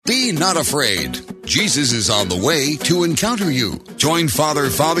Be not afraid. Jesus is on the way to encounter you. Join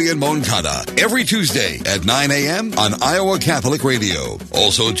Father Fabian Moncada every Tuesday at 9 a.m. on Iowa Catholic Radio.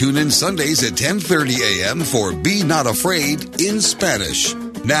 Also tune in Sundays at 10:30 a.m. for Be Not Afraid in Spanish.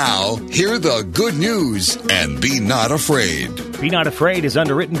 Now, hear the good news and be not afraid. Be Not Afraid is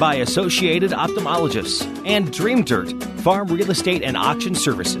underwritten by Associated Ophthalmologists and Dream Dirt, Farm Real Estate and Auction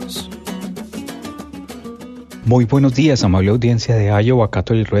Services. Muy buenos días, amable audiencia de Iowa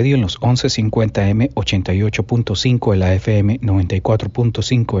Catholic Radio en los 1150M, 88.5 de la FM,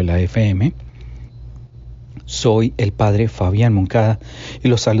 94.5 de la FM. Soy el Padre Fabián Moncada y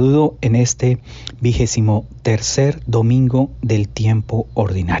los saludo en este 23º domingo del tiempo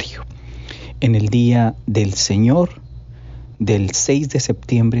ordinario, en el Día del Señor del 6 de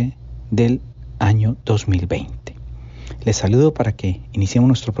septiembre del año 2020. Les saludo para que iniciemos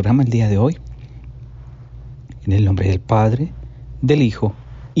nuestro programa el día de hoy. En el nombre del Padre, del Hijo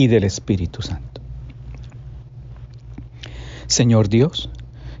y del Espíritu Santo. Señor Dios,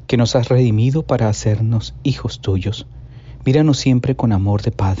 que nos has redimido para hacernos hijos tuyos, míranos siempre con amor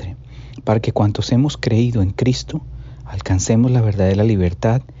de Padre, para que cuantos hemos creído en Cristo, alcancemos la verdadera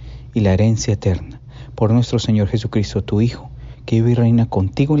libertad y la herencia eterna. Por nuestro Señor Jesucristo, tu Hijo, que vive y reina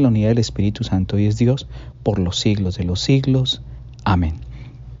contigo en la unidad del Espíritu Santo y es Dios por los siglos de los siglos. Amén.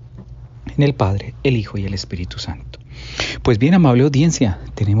 En el Padre, el Hijo y el Espíritu Santo. Pues bien, amable audiencia,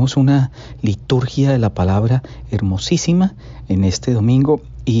 tenemos una liturgia de la palabra hermosísima en este domingo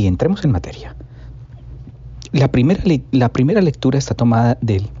y entremos en materia. La primera lectura está tomada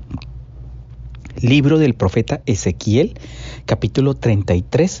del libro del profeta Ezequiel, capítulo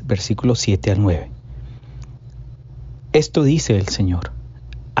 33, versículos 7 al 9. Esto dice el Señor: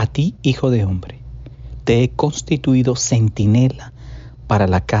 a ti, hijo de hombre, te he constituido centinela para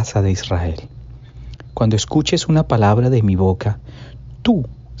la casa de Israel. Cuando escuches una palabra de mi boca, tú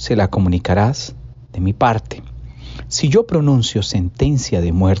se la comunicarás de mi parte. Si yo pronuncio sentencia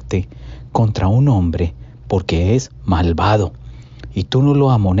de muerte contra un hombre porque es malvado, y tú no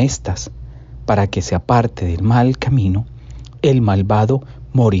lo amonestas para que se aparte del mal camino, el malvado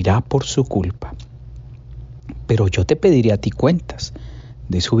morirá por su culpa. Pero yo te pediré a ti cuentas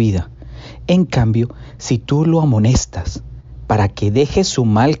de su vida. En cambio, si tú lo amonestas para que deje su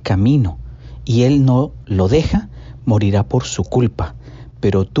mal camino, y él no lo deja, morirá por su culpa,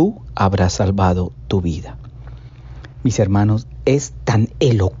 pero tú habrás salvado tu vida. Mis hermanos, es tan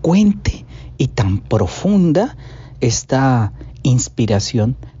elocuente y tan profunda esta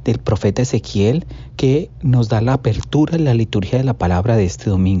inspiración del profeta Ezequiel que nos da la apertura en la liturgia de la palabra de este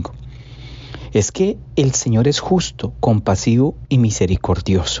domingo. Es que el Señor es justo, compasivo y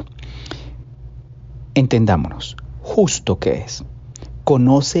misericordioso. Entendámonos. Justo que es,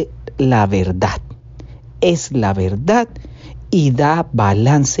 conoce la verdad, es la verdad y da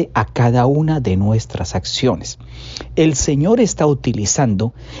balance a cada una de nuestras acciones. El Señor está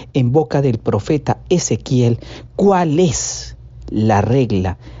utilizando en boca del profeta Ezequiel cuál es la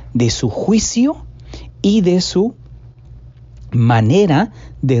regla de su juicio y de su manera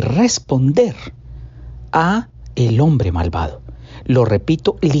de responder a el hombre malvado. Lo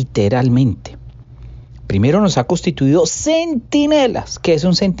repito literalmente. Primero nos ha constituido centinelas. ¿Qué es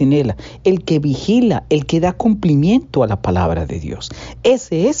un centinela? El que vigila, el que da cumplimiento a la palabra de Dios.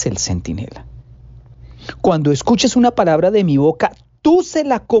 Ese es el centinela. Cuando escuches una palabra de mi boca, tú se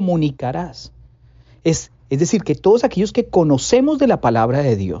la comunicarás. Es decir, que todos aquellos que conocemos de la palabra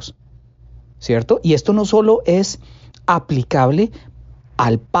de Dios, ¿cierto? Y esto no solo es aplicable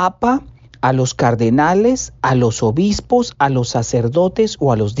al Papa, a los cardenales, a los obispos, a los sacerdotes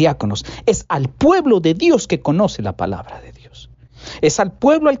o a los diáconos. Es al pueblo de Dios que conoce la palabra de Dios. Es al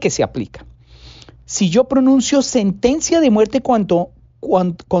pueblo al que se aplica. Si yo pronuncio sentencia de muerte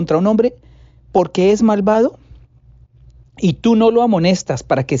contra un hombre porque es malvado y tú no lo amonestas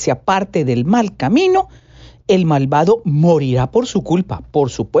para que se aparte del mal camino, el malvado morirá por su culpa,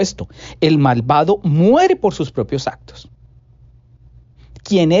 por supuesto. El malvado muere por sus propios actos.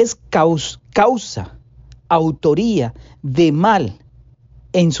 Quien es causa, autoría de mal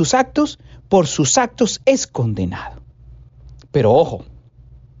en sus actos, por sus actos es condenado. Pero ojo,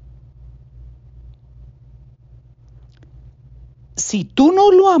 si tú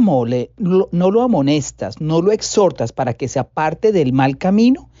no lo amonestas, no lo exhortas para que se aparte del mal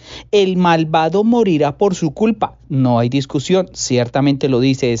camino, el malvado morirá por su culpa. No hay discusión, ciertamente lo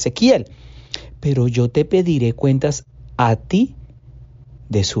dice Ezequiel. Pero yo te pediré cuentas a ti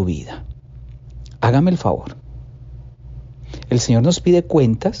de su vida. Hágame el favor. El Señor nos pide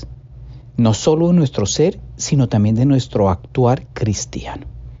cuentas no solo de nuestro ser, sino también de nuestro actuar cristiano.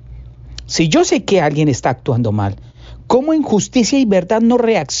 Si yo sé que alguien está actuando mal, ¿Cómo en justicia y verdad no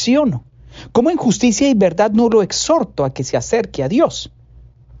reacciono? ¿Cómo en justicia y verdad no lo exhorto a que se acerque a Dios?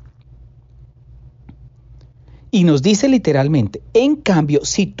 Y nos dice literalmente, en cambio,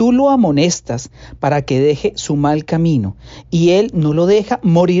 si tú lo amonestas para que deje su mal camino y él no lo deja,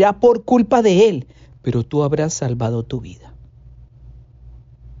 morirá por culpa de él, pero tú habrás salvado tu vida.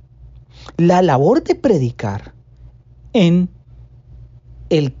 La labor de predicar en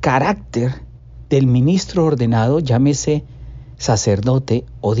el carácter del ministro ordenado, llámese sacerdote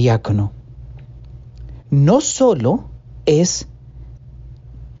o diácono, no solo es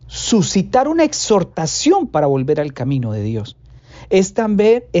suscitar una exhortación para volver al camino de Dios, es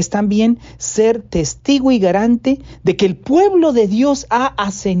también ser testigo y garante de que el pueblo de Dios ha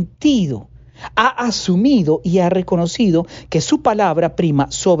asentido, ha asumido y ha reconocido que su palabra prima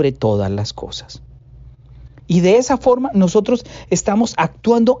sobre todas las cosas. Y de esa forma nosotros estamos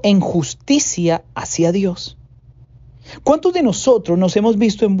actuando en justicia hacia Dios. ¿Cuántos de nosotros nos hemos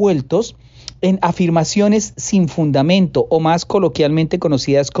visto envueltos en afirmaciones sin fundamento o más coloquialmente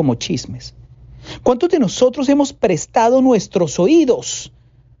conocidas como chismes? ¿Cuántos de nosotros hemos prestado nuestros oídos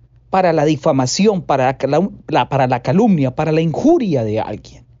para la difamación, para la calumnia, para la injuria de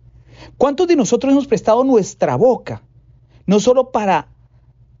alguien? ¿Cuántos de nosotros hemos prestado nuestra boca no solo para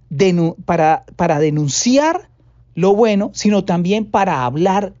denunciar lo bueno, sino también para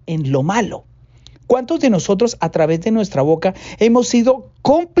hablar en lo malo? ¿Cuántos de nosotros a través de nuestra boca hemos sido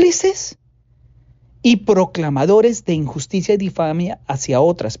cómplices y proclamadores de injusticia y difamia hacia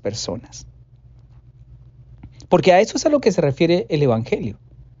otras personas? Porque a eso es a lo que se refiere el Evangelio.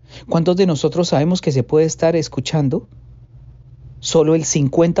 ¿Cuántos de nosotros sabemos que se puede estar escuchando solo el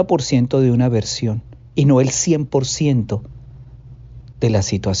 50% de una versión y no el 100% de la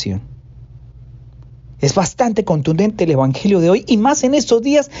situación? Es bastante contundente el Evangelio de hoy, y más en estos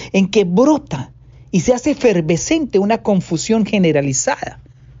días en que brota y se hace efervescente una confusión generalizada.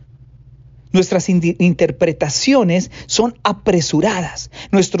 Nuestras interpretaciones son apresuradas.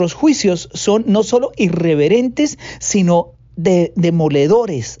 Nuestros juicios son no solo irreverentes, sino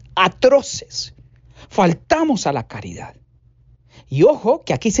demoledores, atroces. Faltamos a la caridad. Y ojo,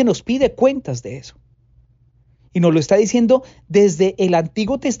 que aquí se nos pide cuentas de eso. Y nos lo está diciendo desde el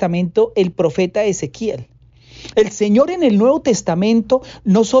Antiguo Testamento el profeta Ezequiel. El Señor en el Nuevo Testamento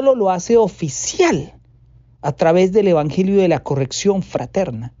no solo lo hace oficial a través del Evangelio y de la corrección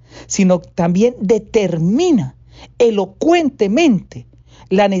fraterna, sino también determina elocuentemente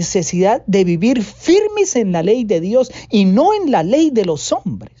la necesidad de vivir firmes en la ley de Dios y no en la ley de los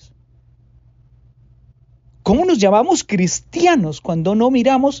hombres. ¿Cómo nos llamamos cristianos cuando no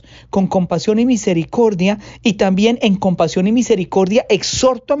miramos con compasión y misericordia, y también en compasión y misericordia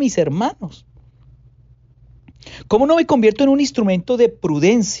exhorto a mis hermanos? ¿Cómo no me convierto en un instrumento de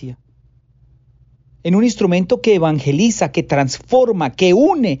prudencia? En un instrumento que evangeliza, que transforma, que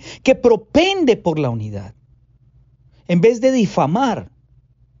une, que propende por la unidad, en vez de difamar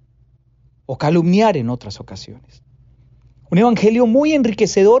o calumniar en otras ocasiones. Un evangelio muy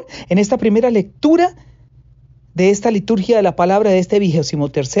enriquecedor en esta primera lectura de esta liturgia de la palabra de este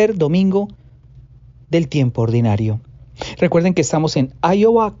 23º domingo del tiempo ordinario. Recuerden que estamos en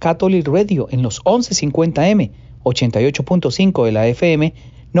Iowa Catholic Radio en los 1150M, 88.5 de la FM,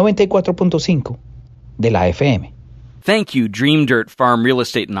 94.5 de la FM. Thank you, Dream Dirt Farm Real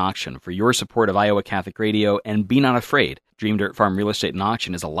Estate and Auction, for your support of Iowa Catholic Radio, and be not afraid. Dream Dirt Farm Real Estate and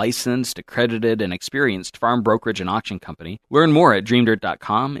Auction is a licensed, accredited, and experienced farm brokerage and auction company. Learn more at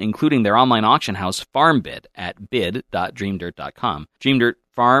dreamdirt.com, including their online auction house, FarmBid, at bid.dreamdirt.com. Dream Dirt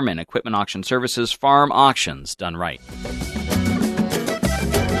Farm and Equipment Auction Services, farm auctions done right.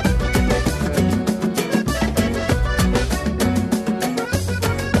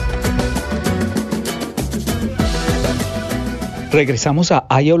 Regresamos a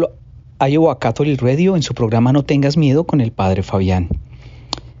Iowa Catholic Radio en su programa No Tengas Miedo con el Padre Fabián.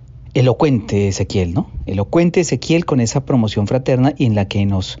 Elocuente Ezequiel, ¿no? Elocuente Ezequiel con esa promoción fraterna, y en la que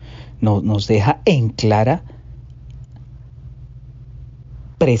nos deja en clara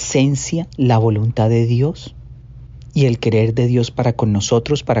presencia la voluntad de Dios y el querer de Dios para con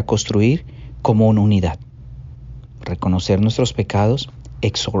nosotros, para construir como una unidad. Reconocer nuestros pecados,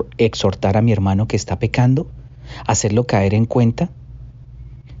 exhortar a mi hermano que está pecando, hacerlo caer en cuenta,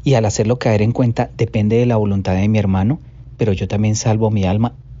 y al hacerlo caer en cuenta depende de la voluntad de mi hermano, pero yo también salvo mi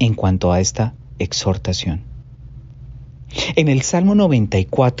alma en cuanto a esta exhortación. En el Salmo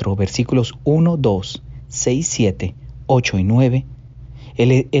 94, versículos 1, 2, 6, 7, 8 y 9,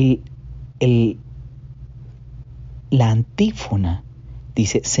 la antífona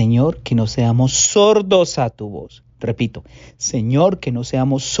dice: Señor, que no seamos sordos a tu voz. Repito, Señor, que no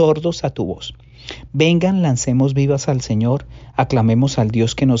seamos sordos a tu voz. Vengan, lancemos vivas al Señor, aclamemos al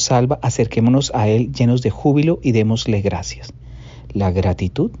Dios que nos salva, acerquémonos a Él llenos de júbilo y démosle gracias. La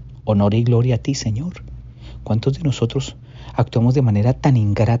gratitud, honor y gloria a ti, Señor. ¿Cuántos de nosotros actuamos de manera tan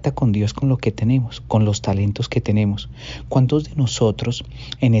ingrata con Dios, con lo que tenemos, con los talentos que tenemos? ¿Cuántos de nosotros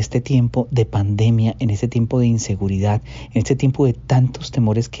en este tiempo de pandemia, en este tiempo de inseguridad, en este tiempo de tantos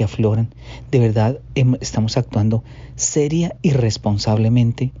temores que afloran, de verdad estamos actuando seria y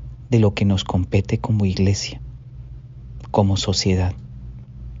responsablemente de lo que nos compete como iglesia, como sociedad?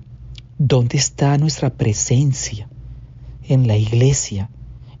 ¿Dónde está nuestra presencia en la iglesia,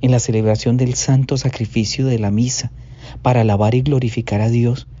 en la celebración del santo sacrificio de la misa, para alabar y glorificar a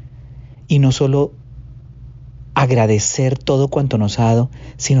Dios? Y no solo agradecer todo cuanto nos ha dado,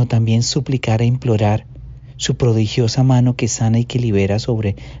 sino también suplicar e implorar su prodigiosa mano que sana y que libera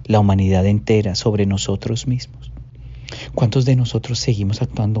sobre la humanidad entera, sobre nosotros mismos. ¿Cuántos de nosotros seguimos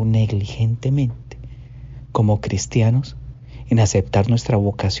actuando negligentemente como cristianos en aceptar nuestra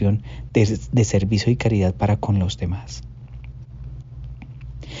vocación de servicio y caridad para con los demás?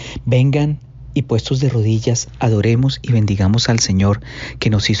 Vengan y puestos de rodillas, adoremos y bendigamos al Señor, que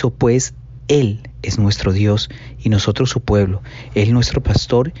nos hizo, pues Él es nuestro Dios y nosotros su pueblo, Él nuestro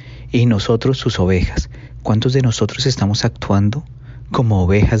pastor y nosotros sus ovejas. ¿Cuántos de nosotros estamos actuando como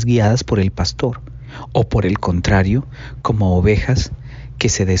ovejas guiadas por el pastor? O por el contrario, como ovejas que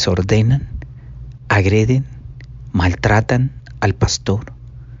se desordenan, agreden, maltratan al pastor,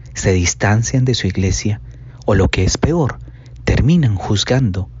 se distancian de su iglesia, o lo que es peor, terminan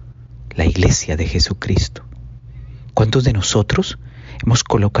juzgando la iglesia de Jesucristo. ¿Cuántos de nosotros hemos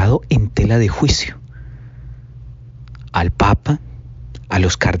colocado en tela de juicio al Papa, a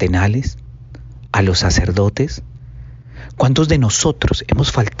los cardenales, a los sacerdotes? ¿Cuántos de nosotros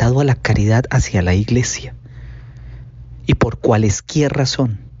hemos faltado a la caridad hacia la iglesia? Y por cualesquier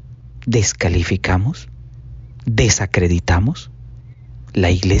razón descalificamos, desacreditamos la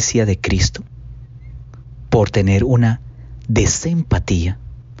iglesia de Cristo por tener una desempatía,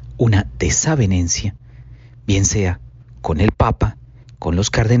 una desavenencia, bien sea con el Papa, con los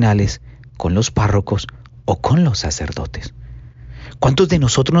cardenales, con los párrocos o con los sacerdotes. ¿Cuántos de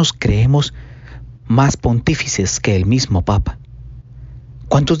nosotros nos creemos más pontífices que el mismo Papa?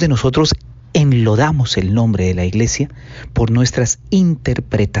 ¿Cuántos de nosotros enlodamos el nombre de la Iglesia por nuestras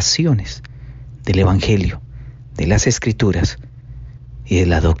interpretaciones del Evangelio, de las Escrituras y de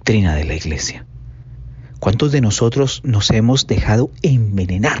la doctrina de la Iglesia? ¿Cuántos de nosotros nos hemos dejado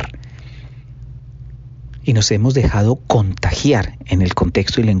envenenar y nos hemos dejado contagiar en el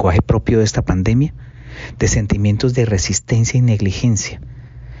contexto y lenguaje propio de esta pandemia de sentimientos de resistencia y negligencia,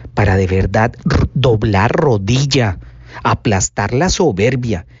 para de verdad doblar rodilla, aplastar la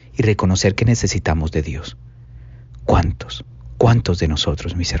soberbia y reconocer que necesitamos de Dios? ¿Cuántos de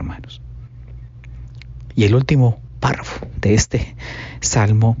nosotros, mis hermanos? Y el último párrafo de este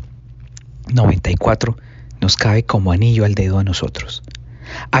Salmo 94 nos cae como anillo al dedo a nosotros.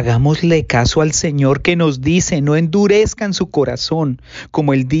 Hagámosle caso al Señor, que nos dice: no endurezcan su corazón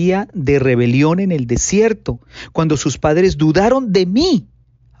como el día de rebelión en el desierto, cuando sus padres dudaron de mí,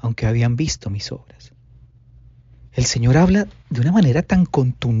 aunque habían visto mis obras. El Señor habla de una manera tan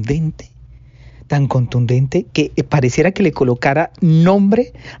contundente que pareciera que le colocara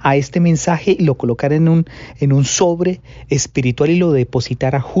nombre a este mensaje y lo colocara en un sobre espiritual y lo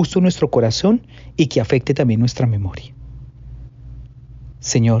depositara justo en nuestro corazón y que afecte también nuestra memoria.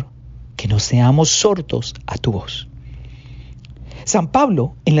 Señor, que no seamos sordos a tu voz. San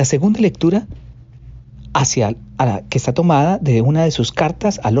Pablo, en la segunda lectura, que está tomada de una de sus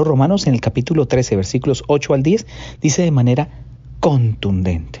cartas a los romanos, en el capítulo 13, versículos 8 al 10, dice de manera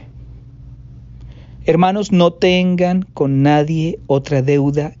contundente: hermanos, no tengan con nadie otra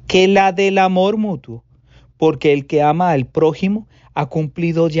deuda que la del amor mutuo, porque el que ama al prójimo ha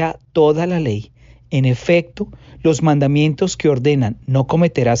cumplido ya toda la ley. En efecto, los mandamientos que ordenan: no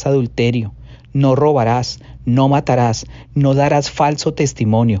cometerás adulterio, no robarás, no matarás, no darás falso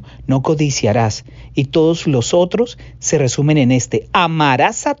testimonio, no codiciarás, y todos los otros se resumen en este: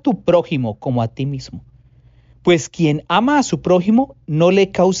 amarás a tu prójimo como a ti mismo. Pues quien ama a su prójimo no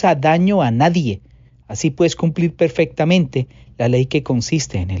le causa daño a nadie. Así puedes cumplir perfectamente la ley que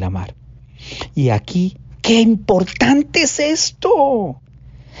consiste en el amar. Y aquí, ¡qué importante es esto!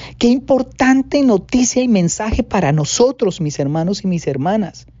 ¡Qué importante noticia y mensaje para nosotros, mis hermanos y mis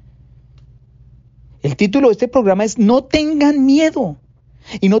hermanas! El título de este programa es No tengan miedo.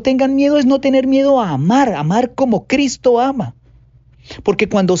 Y no tengan miedo es no tener miedo a amar como Cristo ama. Porque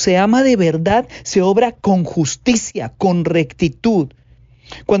cuando se ama de verdad, se obra con justicia, con rectitud.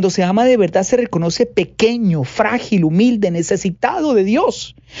 Cuando se ama de verdad se reconoce pequeño, frágil, humilde, necesitado de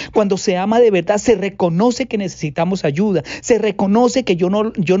Dios. Cuando se ama de verdad se reconoce que necesitamos ayuda. Se reconoce que yo no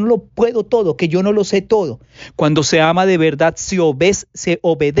lo puedo todo, que yo no lo sé todo. Cuando se ama de verdad se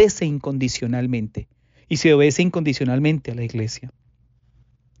obedece incondicionalmente. Y se obedece incondicionalmente a la iglesia.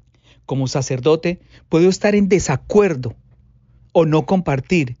 Como sacerdote puedo estar en desacuerdo o no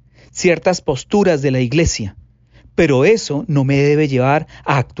compartir ciertas posturas de la iglesia. Pero eso no me debe llevar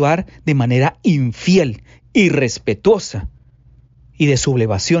a actuar de manera infiel, irrespetuosa y de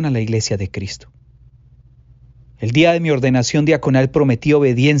sublevación a la iglesia de Cristo. El día de mi ordenación diaconal prometí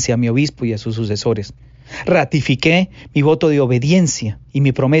obediencia a mi obispo y a sus sucesores. Ratifiqué mi voto de obediencia y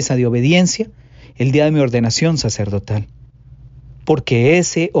mi promesa de obediencia el día de mi ordenación sacerdotal. Porque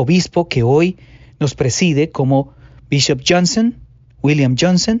ese obispo que hoy nos preside como Bishop Johnson, William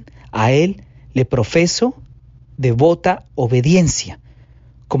Johnson, a él le profeso devota obediencia,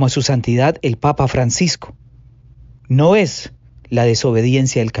 como a su santidad el Papa Francisco. No es la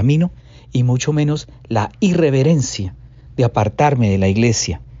desobediencia el camino, y mucho menos la irreverencia de apartarme de la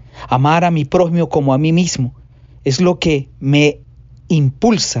iglesia. Amar a mi prójimo como a mí mismo es lo que me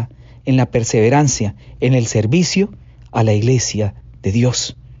impulsa en la perseverancia, en el servicio a la iglesia de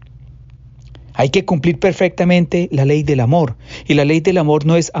Dios. Hay que cumplir perfectamente la ley del amor. Y la ley del amor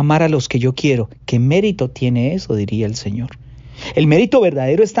no es amar a los que yo quiero. ¿Qué mérito tiene eso?, diría el Señor. El mérito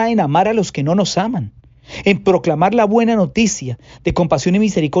verdadero está en amar a los que no nos aman. En proclamar la buena noticia de compasión y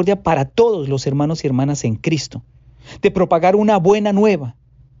misericordia para todos los hermanos y hermanas en Cristo. De propagar una buena nueva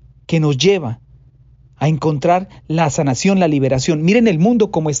que nos lleva a encontrar la sanación, la liberación. Miren el mundo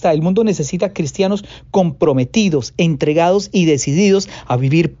cómo está. El mundo necesita cristianos comprometidos, entregados y decididos a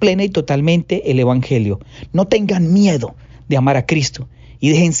vivir plena y totalmente el Evangelio. No tengan miedo de amar a Cristo y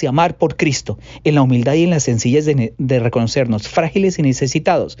déjense amar por Cristo en la humildad y en la sencillez de reconocernos frágiles y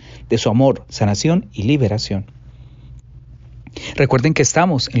necesitados de su amor, sanación y liberación. Recuerden que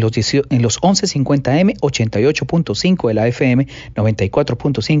estamos en los 1150M, 88.5 de la FM,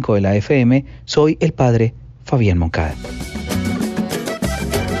 94.5 de la FM. Soy el Padre Fabián Moncada.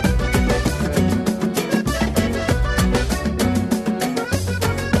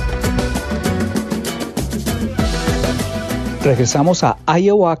 Regresamos a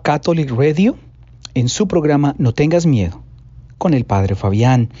Iowa Catholic Radio en su programa No tengas miedo con el Padre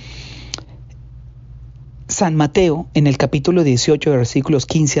Fabián. San Mateo, en el capítulo 18, versículos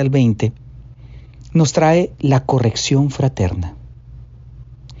 15 al 20, nos trae la corrección fraterna.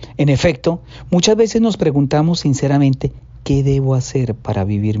 En efecto, muchas veces nos preguntamos sinceramente, ¿qué debo hacer para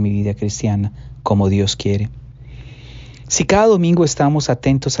vivir mi vida cristiana como Dios quiere? Si cada domingo estamos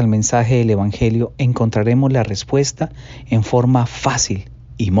atentos al mensaje del Evangelio, encontraremos la respuesta en forma fácil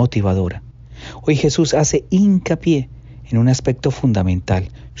y motivadora. Hoy Jesús hace hincapié en un aspecto fundamental.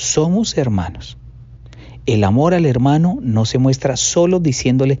 Somos hermanos. El amor al hermano no se muestra solo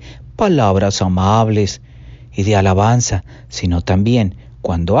diciéndole palabras amables y de alabanza, sino también,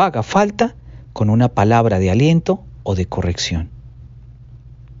 cuando haga falta, con una palabra de aliento o de corrección.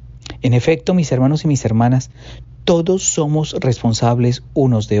 En efecto, mis hermanos y mis hermanas, todos somos responsables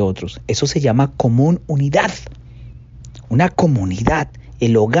unos de otros. Eso se llama común unidad. Una comunidad.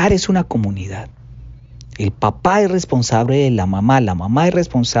 El hogar es una comunidad. El papá es responsable de la mamá es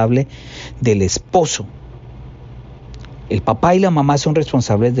responsable del esposo. El papá y la mamá son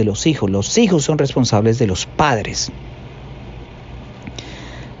responsables de los hijos son responsables de los padres.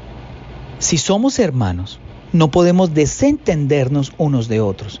 Si somos hermanos, no podemos desentendernos unos de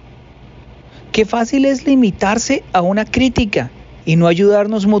otros. Qué fácil es limitarse a una crítica y no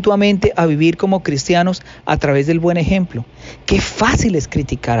ayudarnos mutuamente a vivir como cristianos a través del buen ejemplo. Qué fácil es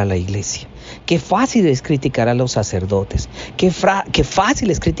criticar a la iglesia. Qué fácil es criticar a los sacerdotes. Qué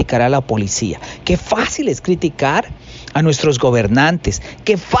fácil es criticar a la policía. Qué fácil es criticar a nuestros gobernantes.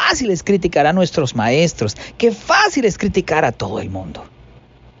 Qué fácil es criticar a nuestros maestros. Qué fácil es criticar a todo el mundo.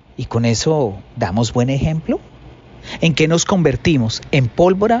 ¿Y con eso damos buen ejemplo? ¿En qué nos convertimos? ¿En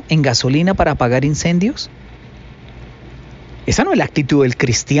pólvora? ¿En gasolina para apagar incendios? Esa no es la actitud del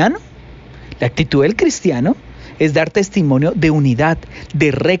cristiano. La actitud del cristiano es dar testimonio de unidad,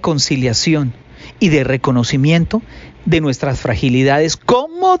 de reconciliación y de reconocimiento de nuestras fragilidades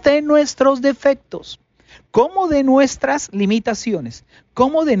como de nuestros defectos, como de nuestras limitaciones,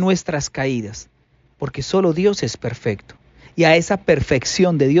 como de nuestras caídas, porque solo Dios es perfecto. Y a esa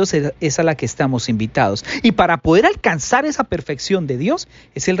perfección de Dios es a la que estamos invitados. Y para poder alcanzar esa perfección de Dios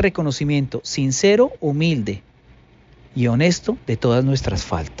es el reconocimiento sincero, humilde y honesto de todas nuestras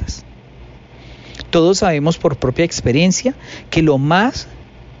faltas. Todos sabemos por propia experiencia que lo más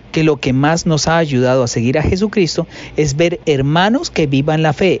que lo que más nos ha ayudado a seguir a Jesucristo es ver hermanos que vivan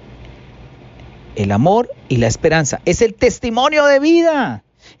la fe, el amor y la esperanza. Es el testimonio de vida.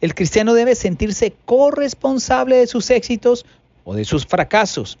 El cristiano debe sentirse corresponsable de sus éxitos o de sus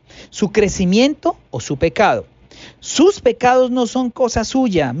fracasos, su crecimiento o su pecado. Sus pecados no son cosa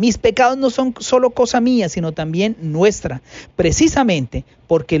suya, mis pecados no son solo cosa mía, sino también nuestra. Precisamente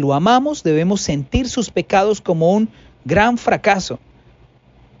porque lo amamos, debemos sentir sus pecados como un gran fracaso.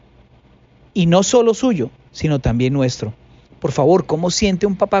 Y no solo suyo, sino también nuestro. Por favor, ¿cómo siente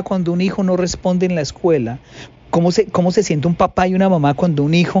un papá cuando un hijo no responde en la escuela? ¿Cómo se siente un papá y una mamá cuando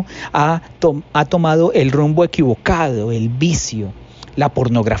un hijo ha tomado el rumbo equivocado, el vicio, la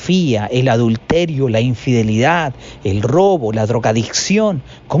pornografía, el adulterio, la infidelidad, el robo, la drogadicción?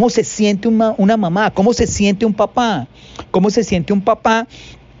 ¿Cómo se siente una mamá? ¿Cómo se siente un papá? ¿Cómo se siente un papá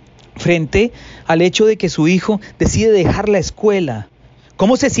frente al hecho de que su hijo decide dejar la escuela?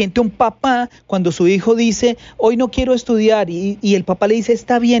 ¿Cómo se siente un papá cuando su hijo dice, hoy no quiero estudiar? Y el papá le dice,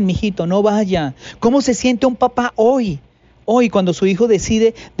 está bien, mijito, no vaya. ¿Cómo se siente un papá hoy cuando su hijo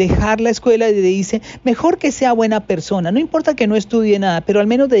decide dejar la escuela y le dice, mejor que sea buena persona, no importa que no estudie nada, pero al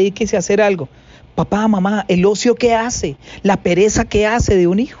menos dedíquese a hacer algo? Papá, mamá, el ocio que hace, la pereza que hace de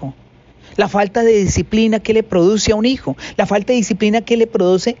un hijo, la falta de disciplina que le produce a un hijo, la falta de disciplina que le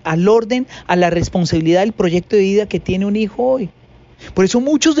produce al orden, a la responsabilidad del proyecto de vida que tiene un hijo hoy. Por eso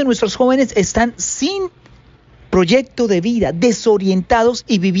muchos de nuestros jóvenes están sin proyecto de vida, desorientados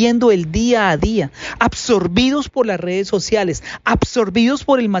y viviendo el día a día, absorbidos por las redes sociales, absorbidos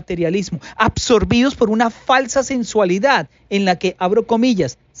por el materialismo, absorbidos por una falsa sensualidad en la que, abro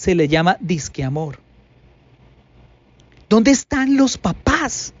comillas, se le llama disque amor. ¿Dónde están los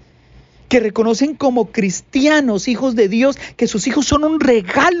papás que reconocen como cristianos, hijos de Dios, que sus hijos son un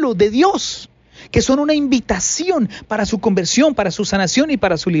regalo de Dios, que son una invitación para su conversión, para su sanación y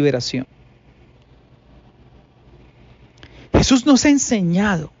para su liberación? Jesús nos ha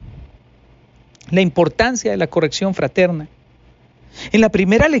enseñado la importancia de la corrección fraterna. En la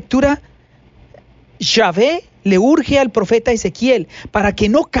primera lectura, Yahvé le urge al profeta Ezequiel para que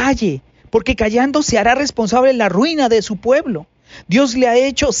no calle, porque callando se hará responsable de la ruina de su pueblo. Dios le ha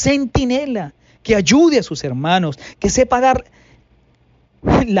hecho centinela, que ayude a sus hermanos, que sepa dar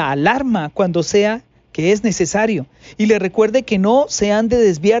la alarma cuando sea que es necesario, y le recuerde que no se han de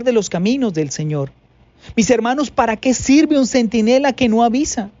desviar de los caminos del Señor. Mis hermanos, ¿para qué sirve un centinela que no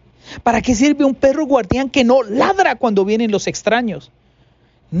avisa? ¿Para qué sirve un perro guardián que no ladra cuando vienen los extraños?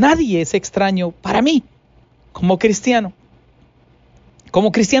 Nadie es extraño para mí, como cristiano.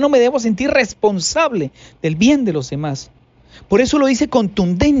 Como cristiano me debo sentir responsable del bien de los demás. Por eso lo dice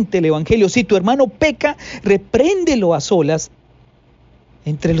contundente el Evangelio. Si tu hermano peca, repréndelo a solas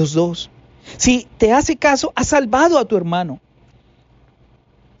entre los dos. Si te hace caso, has salvado a tu hermano.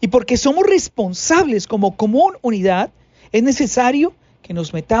 Y porque somos responsables como común unidad, es necesario que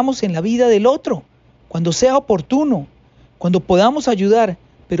nos metamos en la vida del otro, cuando sea oportuno, cuando podamos ayudar,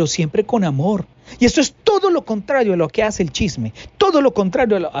 pero siempre con amor. Y esto es todo lo contrario a lo que hace el chisme, todo lo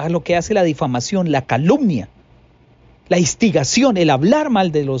contrario a lo que hace la difamación, la calumnia, la instigación, el hablar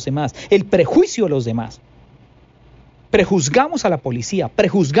mal de los demás, el prejuicio a los demás. Prejuzgamos a la policía,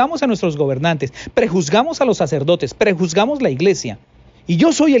 prejuzgamos a nuestros gobernantes, prejuzgamos a los sacerdotes, prejuzgamos la iglesia. Y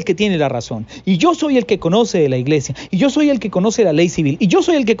yo soy el que tiene la razón, y yo soy el que conoce de la iglesia, y yo soy el que conoce la ley civil, y yo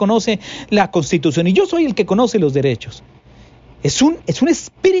soy el que conoce la constitución, y yo soy el que conoce los derechos. Es un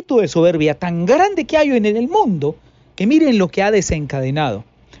espíritu de soberbia tan grande que hay en el mundo, que miren lo que ha desencadenado: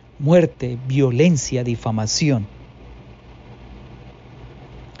 muerte, violencia, difamación.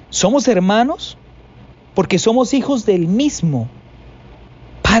 Somos hermanos porque somos hijos del mismo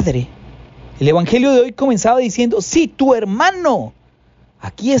Padre. El Evangelio de hoy comenzaba diciendo, sí, tu hermano.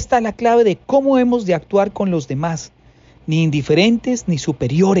 Aquí está la clave de cómo hemos de actuar con los demás, ni indiferentes ni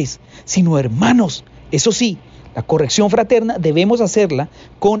superiores, sino hermanos. Eso sí, la corrección fraterna debemos hacerla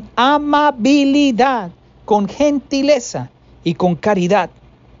con amabilidad, con gentileza y con caridad.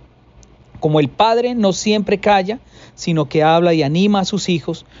 Como el padre no siempre calla, sino que habla y anima a sus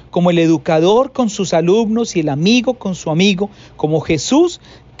hijos, como el educador con sus alumnos y el amigo con su amigo, como Jesús,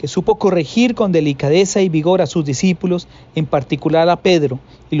 que supo corregir con delicadeza y vigor a sus discípulos, en particular a Pedro,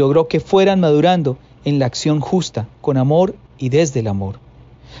 y logró que fueran madurando en la acción justa, con amor y desde el amor.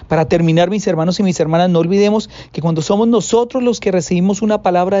 Para terminar, mis hermanos y mis hermanas, no olvidemos que cuando somos nosotros los que recibimos una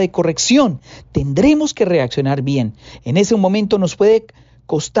palabra de corrección, tendremos que reaccionar bien. En ese momento nos puede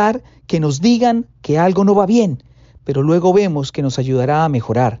costar que nos digan que algo no va bien, pero luego vemos que nos ayudará a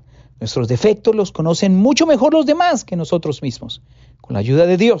mejorar. Nuestros defectos los conocen mucho mejor los demás que nosotros mismos. Con la ayuda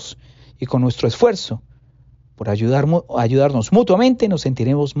de Dios y con nuestro esfuerzo, por ayudarnos mutuamente, nos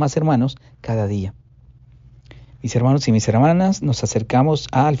sentiremos más hermanos cada día. Mis hermanos y mis hermanas, nos acercamos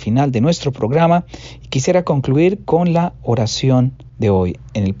al final de nuestro programa y quisiera concluir con la oración de hoy,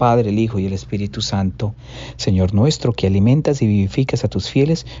 en el Padre, el Hijo y el Espíritu Santo. Señor nuestro, que alimentas y vivificas a tus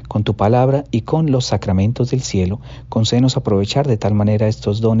fieles con tu palabra y con los sacramentos del cielo, concédenos aprovechar de tal manera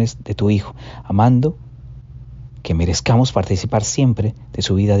estos dones de tu Hijo, amando que merezcamos participar siempre de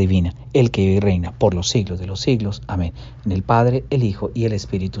su vida divina, el que vive y reina por los siglos de los siglos. Amén. En el Padre, el Hijo y el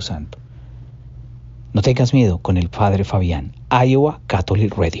Espíritu Santo. No tengas miedo con el Padre Fabián. Iowa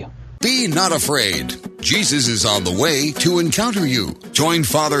Catholic Radio. Be not afraid. Jesus is on the way to encounter you. Join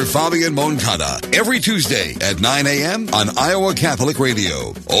Father Fabian Moncada every Tuesday at 9 a.m. on Iowa Catholic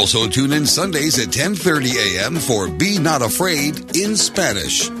Radio. Also tune in Sundays at 10:30 a.m. for Be Not Afraid in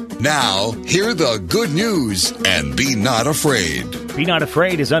Spanish. Now, hear the good news and be not afraid. Be Not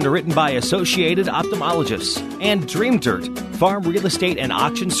Afraid is underwritten by Associated Ophthalmologists and Dream Dirt Farm Real Estate and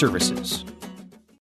Auction Services.